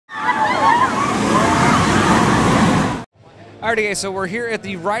Alrighty, guys, so we're here at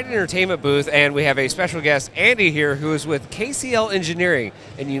the Ride Entertainment booth, and we have a special guest, Andy, here, who is with KCL Engineering.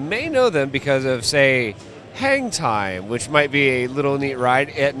 And you may know them because of, say, Hangtime, which might be a little neat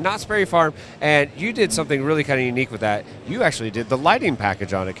ride at Knott's Berry Farm. And you did something really kind of unique with that. You actually did the lighting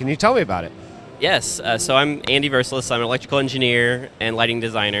package on it. Can you tell me about it? Yes, so I'm Andy Versluys. I'm an electrical engineer and lighting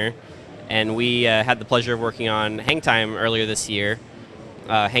designer. And we had the pleasure of working on Hangtime earlier this year.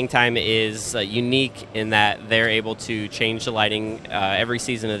 Hangtime is unique in that they're able to change the lighting every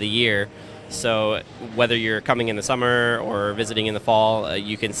season of the year. So whether you're coming in the summer or visiting in the fall,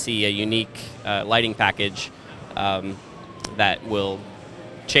 you can see a unique lighting package that will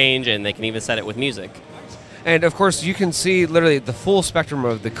change, and they can even set it with music. And of course, you can see literally the full spectrum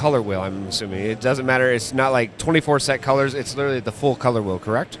of the color wheel, I'm assuming. It doesn't matter, it's not like 24 set colors, it's literally the full color wheel,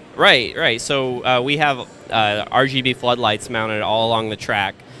 correct? Right. So we have RGB floodlights mounted all along the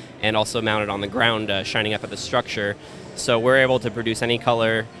track and also mounted on the ground, shining up at the structure. So we're able to produce any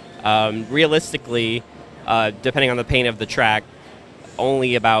color. Realistically, depending on the paint of the track,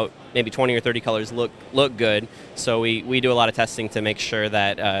 only about maybe 20 or 30 colors look good. So we do a lot of testing to make sure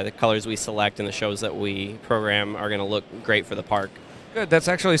that the colors we select and the shows that we program are going to look great for the park. Good. That's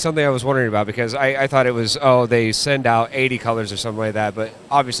actually something I was wondering about, because I thought it was, oh, they send out 80 colors or something like that. But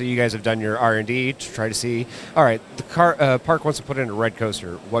obviously you guys have done your R&D to try to see, all right, the park wants to put in a red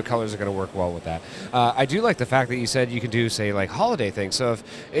coaster. What colors are going to work well with that? I do like the fact that you said you can do, say, like holiday things. So if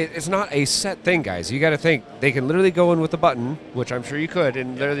it's not a set thing, guys. You got to think they can literally go in with a button, which I'm sure you could,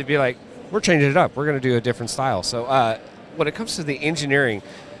 and literally be like, we're changing it up. We're going to do a different style. So when it comes to the engineering,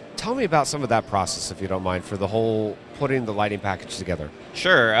 tell me about some of that process, if you don't mind, for the whole putting the lighting package together.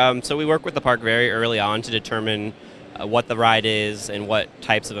 Sure. So we work with the park very early on to determine what the ride is and what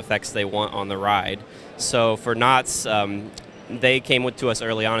types of effects they want on the ride. So for Knott's, they came to us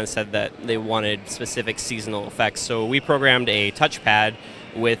early on and said that they wanted specific seasonal effects. So we programmed a touchpad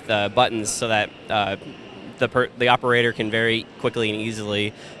with buttons so that the operator can very quickly and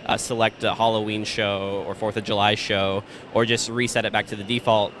easily select a Halloween show or 4th of July show, or just reset it back to the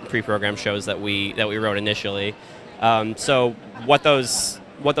default pre-programmed shows that we wrote initially. So what those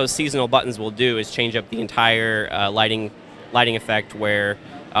seasonal buttons will do is change up the entire lighting effect, where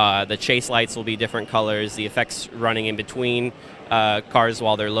the chase lights will be different colors, the effects running in between cars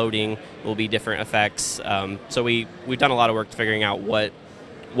while they're loading will be different effects. So we've done a lot of work figuring out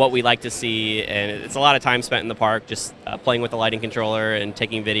what we like to see, and it's a lot of time spent in the park just playing with the lighting controller and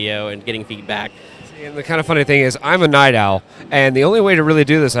taking video and getting feedback. And the kind of funny thing is, I'm a night owl, and the only way to really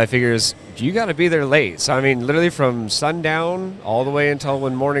do this, I figure, is you got to be there late. So, I mean, literally from sundown all the way until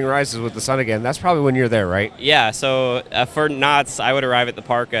when morning rises with the sun again, that's probably when you're there, right? Yeah, so for Knott's, I would arrive at the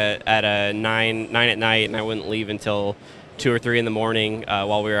park at 9 at night, and I wouldn't leave until 2 or 3 in the morning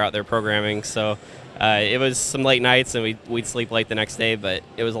while we were out there programming. So it was some late nights, and we'd sleep late the next day, but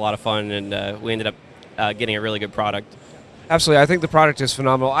it was a lot of fun, and we ended up getting a really good product. Absolutely. I think the product is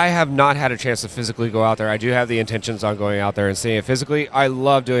phenomenal. I have not had a chance to physically go out there. I do have the intentions on going out there and seeing it physically. I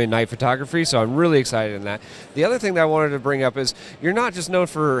love doing night photography, so I'm really excited in that. The other thing that I wanted to bring up is you're not just known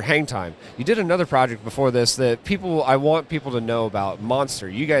for Hangtime. You did another project before this that I want people to know about, Monster.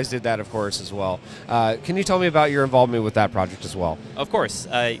 You guys did that, of course, as well. Can you tell me about your involvement with that project as well? Of course.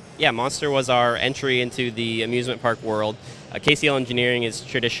 Yeah, Monster was our entry into the amusement park world. KCL Engineering is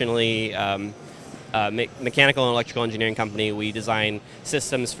traditionally mechanical and electrical engineering company. We design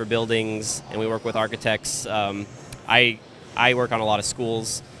systems for buildings, and we work with architects. I work on a lot of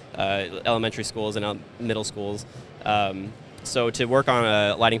schools, elementary schools and middle schools. So to work on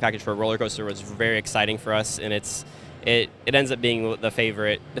a lighting package for a roller coaster was very exciting for us, and it ends up being the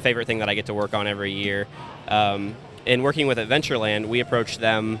favorite thing that I get to work on every year. In working with Adventureland, we approached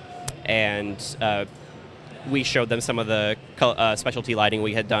them and we showed them some of the specialty lighting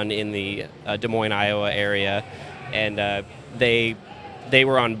we had done in the Des Moines, Iowa area, and they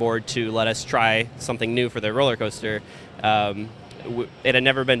were on board to let us try something new for their roller coaster. It had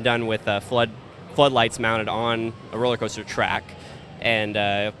never been done with floodlights mounted on a roller coaster track,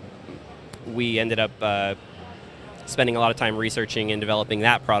 and we ended up spending a lot of time researching and developing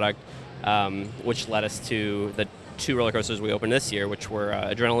that product, which led us to the 2 roller coasters we opened this year, which were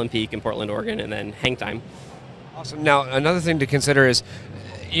Adrenaline Peak in Portland, Oregon, and then Hangtime. Awesome. Now, another thing to consider is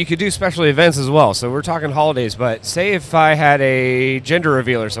you could do special events as well. So we're talking holidays, but say if I had a gender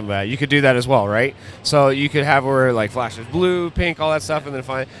reveal or something like that, you could do that as well, right? So you could have where like flashes blue, pink, all that stuff, and then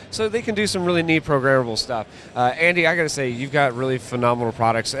find. So they can do some really neat programmable stuff. Andy, I got to say, you've got really phenomenal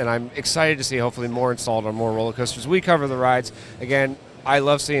products, and I'm excited to see hopefully more installed on more roller coasters. We cover the rides. Again, I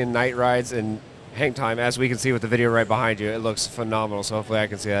love seeing night rides and Hangtime, as we can see with the video right behind you. It looks phenomenal, so hopefully I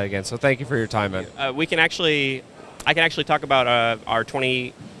can see that again. So thank you for your time, man. We can actually I can actually talk about our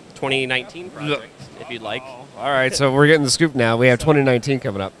 2019 project, if you'd like. All right, so we're getting the scoop now. We have 2019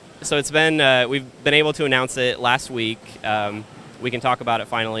 coming up. So it's been we've been able to announce it last week. We can talk about it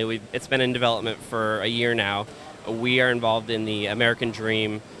finally. It's been in development for a year now. We are involved in the American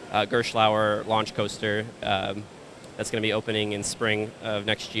Dream Gerstlauer launch coaster that's going to be opening in spring of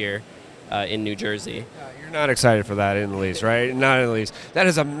next year in New Jersey. You're not excited for that in the least, right? Not in the least. That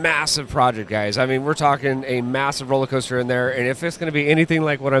is a massive project, guys. I mean, we're talking a massive roller coaster in there, and if it's going to be anything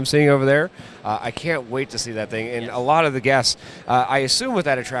like what I'm seeing over there, I can't wait to see that thing. And a lot of the guests, I assume with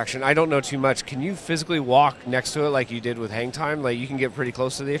that attraction, I don't know too much, can you physically walk next to it like you did with Hangtime? Like you can get pretty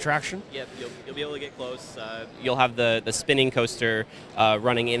close to the attraction? Yep, you'll be able to get close. You'll have the spinning coaster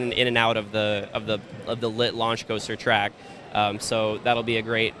running in and out of the lit launch coaster track. So that'll be a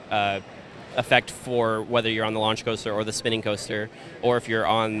great effect for whether you're on the launch coaster or the spinning coaster, or if you're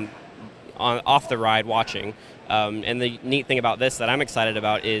on off the ride watching. And the neat thing about this that I'm excited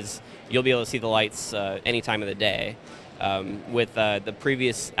about is you'll be able to see the lights any time of the day. With the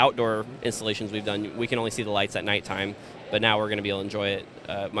previous outdoor installations we've done, we can only see the lights at nighttime, but now we're going to be able to enjoy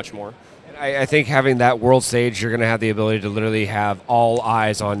it much more. I think having that world stage, you're going to have the ability to literally have all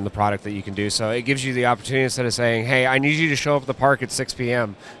eyes on the product that you can do. So it gives you the opportunity, instead of saying, hey, I need you to show up at the park at 6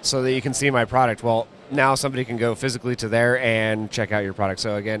 p.m. so that you can see my product. Well, now somebody can go physically to there and check out your product.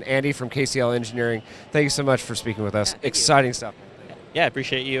 So again, Andy from KCL Engineering, thank you so much for speaking with us. Exciting stuff. Yeah, I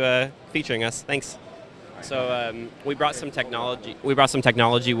appreciate you featuring us. Thanks. So we brought some technology. We brought some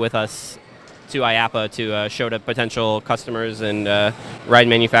technology with us to IAAPA to show to potential customers and ride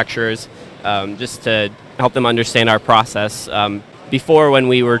manufacturers, just to help them understand our process. Before, when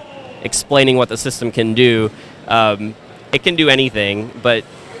we were explaining what the system can do, it can do anything, but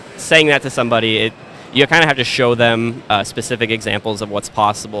saying that to somebody, you kind of have to show them specific examples of what's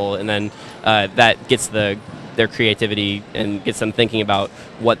possible, and then that gets their creativity and gets them thinking about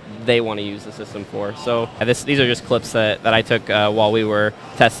what they want to use the system for. So these are just clips that I took while we were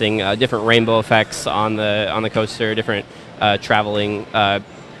testing different rainbow effects on the coaster, different traveling.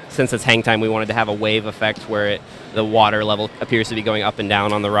 Since it's Hangtime, we wanted to have a wave effect where the water level appears to be going up and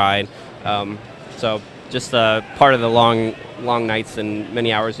down on the ride. So just part of the long nights and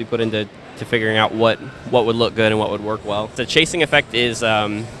many hours we put into figuring out what would look good and what would work well. The chasing effect is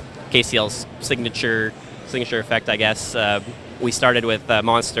KCL's signature effect, I guess. We started with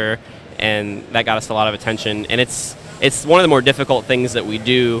Monster, and that got us a lot of attention. And it's one of the more difficult things that we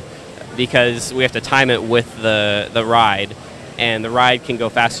do, because we have to time it with the ride, and the ride can go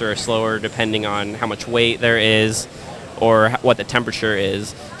faster or slower depending on how much weight there is or what the temperature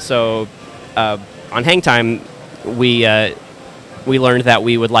is. So on Hangtime, we learned that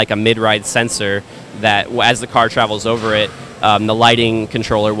we would like a mid-ride sensor that, as the car travels over it, the lighting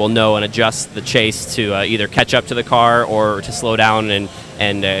controller will know and adjust the chase to either catch up to the car or to slow down and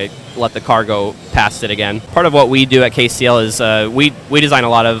let the car go past it again. Part of what we do at KCL is we design a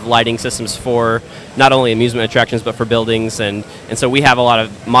lot of lighting systems for not only amusement attractions but for buildings, and so we have a lot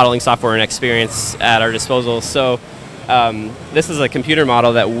of modeling software and experience at our disposal. So this is a computer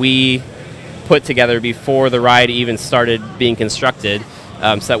model that we put together before the ride even started being constructed.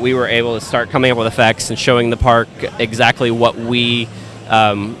 So that we were able to start coming up with effects and showing the park exactly what we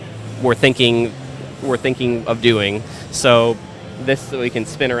were thinking of doing. So we can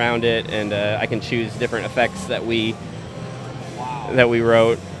spin around it, and I can choose different effects that we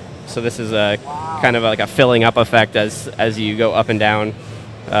wrote. So this is kind of like a filling up effect as you go up and down.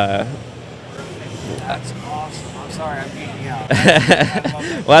 That's awesome. I'm sorry, I'm geeking out.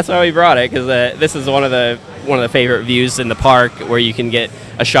 Well, that's why we brought it, because this is one of the favorite views in the park, where you can get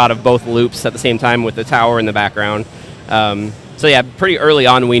a shot of both loops at the same time with the tower in the background. So yeah, pretty early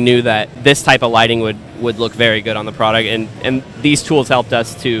on we knew that this type of lighting would look very good on the product, and these tools helped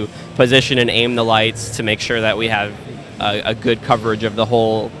us to position and aim the lights to make sure that we have a good coverage of the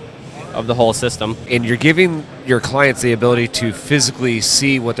whole system. And you're giving your clients the ability to physically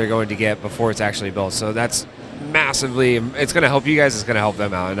see what they're going to get before it's actually built. So that's massively, it's going to help you guys, it's going to help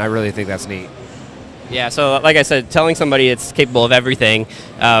them out, and I really think that's neat. Yeah, so like I said, telling somebody it's capable of everything,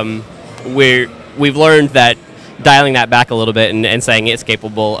 we've learned that dialing that back a little bit and saying it's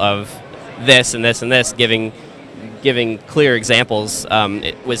capable of this and this and this, giving clear examples,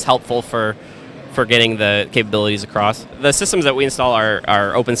 it was helpful for getting the capabilities across. The systems that we install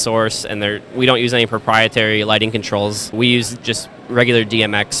are open source, and we don't use any proprietary lighting controls. We use just regular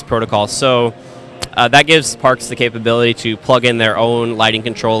DMX protocols. So that gives parks the capability to plug in their own lighting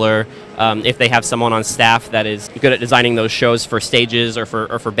controller if they have someone on staff that is good at designing those shows for stages or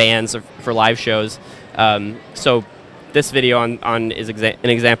for bands or for live shows. So this video is an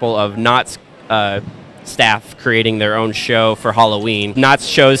example of Knott's staff creating their own show for Halloween. Knott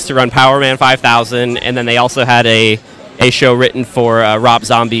chose to run Powerman 5000, and then they also had a show written for Rob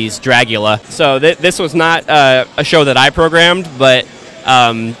Zombie's Dragula. So this was not a show that I programmed, but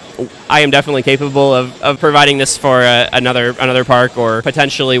I am definitely capable of providing this for another park, or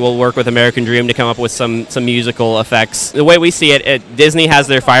potentially we'll work with American Dream to come up with some musical effects. The way we see it, Disney has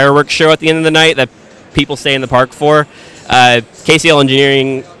their fireworks show at the end of the night that people stay in the park for. KCL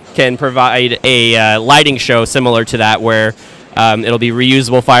Engineering can provide a lighting show similar to that, where it'll be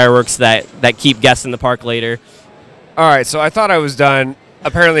reusable fireworks that keep guests in the park later. All right, so I thought I was done.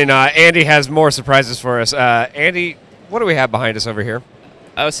 Apparently not. Andy has more surprises for us. Andy, what do we have behind us over here?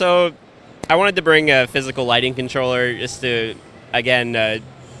 So I wanted to bring a physical lighting controller just to, again,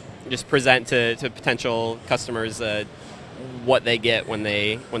 just present to potential customers what they get when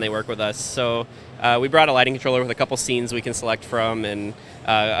they work with us. So we brought a lighting controller with a couple scenes we can select from, and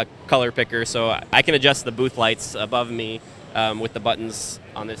a color picker, so I can adjust the booth lights above me with the buttons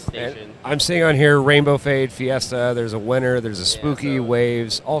on this station. And I'm seeing on here Rainbow Fade, Fiesta, there's a Winter, there's a Spooky,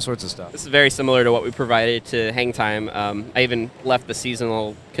 Waves, all sorts of stuff. This is very similar to what we provided to Hangtime. I even left the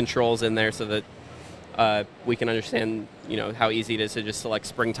seasonal controls in there so that we can understand, how easy it is to just select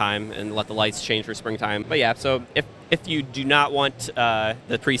springtime and let the lights change for springtime. But yeah, so if you do not want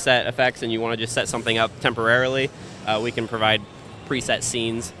the preset effects and you want to just set something up temporarily, we can provide preset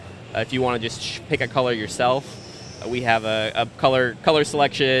scenes. If you want to just pick a color yourself, we have a color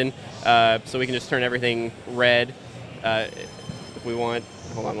selection, so we can just turn everything red if we want.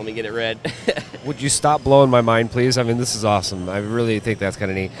 Hold on, let me get it red. Would you stop blowing my mind, please? I mean, this is awesome. I really think that's kind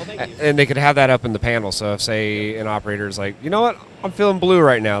of neat. Well, thank you. And they could have that up in the panel, so if, say, an operator is like, you know what, I'm feeling blue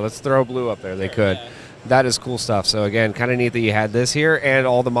right now, let's throw blue up there, they could. Yeah. That is cool stuff. So, again, kind of neat that you had this here and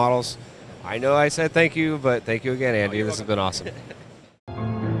all the models. I know I said thank you, but thank you again, Andy. This has been awesome.